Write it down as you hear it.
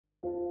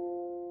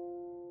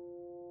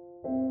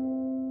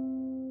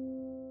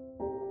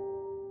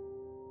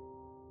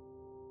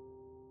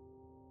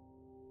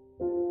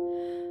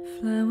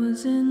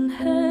Flowers in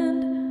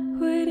hand,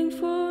 waiting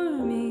for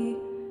me.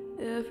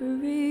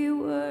 Every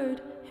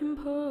word in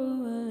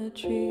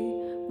poetry.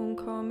 Won't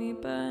call me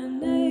by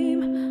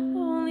name,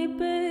 only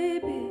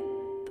baby.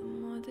 The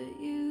more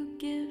that you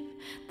give,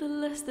 the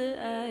less that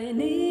I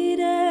need.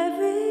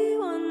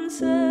 Everyone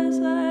says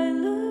I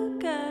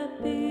look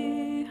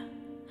happy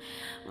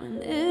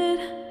when it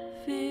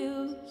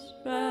feels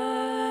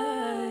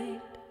right.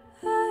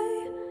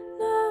 I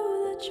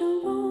know that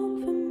you're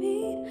wrong for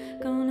me.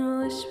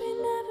 Gonna wish we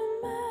never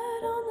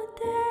met on the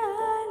day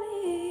I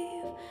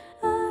leave.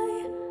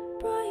 I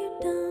brought you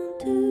down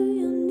to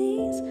your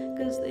knees,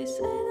 'cause they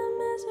say that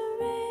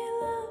misery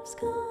loves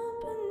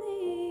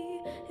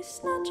company.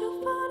 It's not your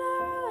fault I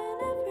ruin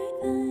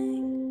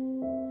everything,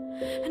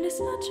 and it's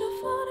not your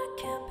fault I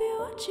can't be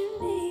what you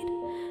need.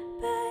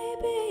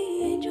 Baby,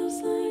 angels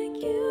like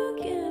you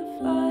can't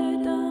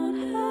fly down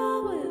hell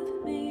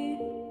with me.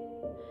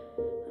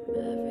 I'm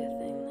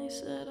everything they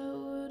said I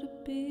would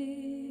be.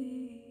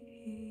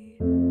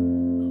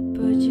 I'll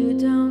put you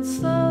down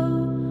slow,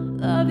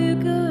 love you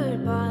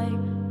goodbye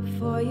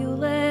before you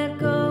let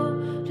go.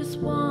 Just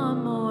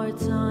one more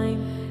time,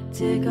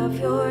 take off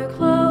your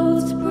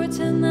clothes,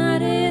 pretend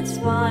that it's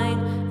fine.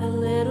 A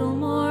little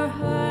more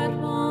hurt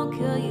won't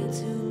kill you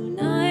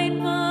tonight.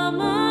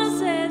 Mama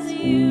says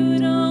you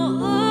don't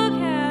look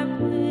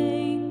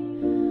happy.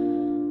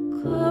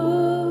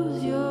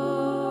 Close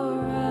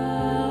your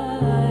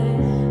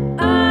eyes.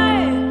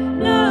 I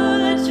know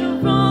that you're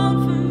wrong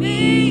for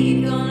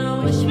me.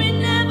 Gonna wish we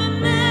never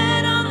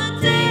met on the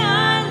day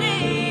I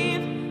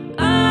leave.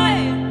 I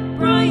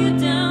brought you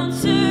down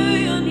to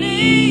your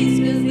knees,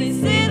 'cause they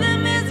say that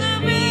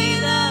misery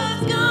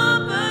loves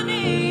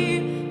company.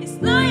 It's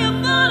not your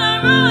fault I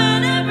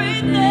ruin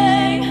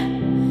everything,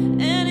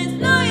 and it's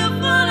not your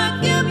fault I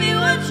can't be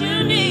what you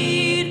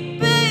need.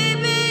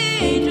 Baby,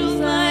 angels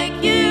like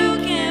you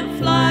can't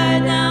fly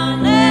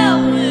down hell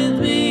with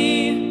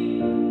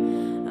me.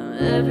 I'm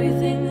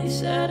everything they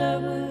said I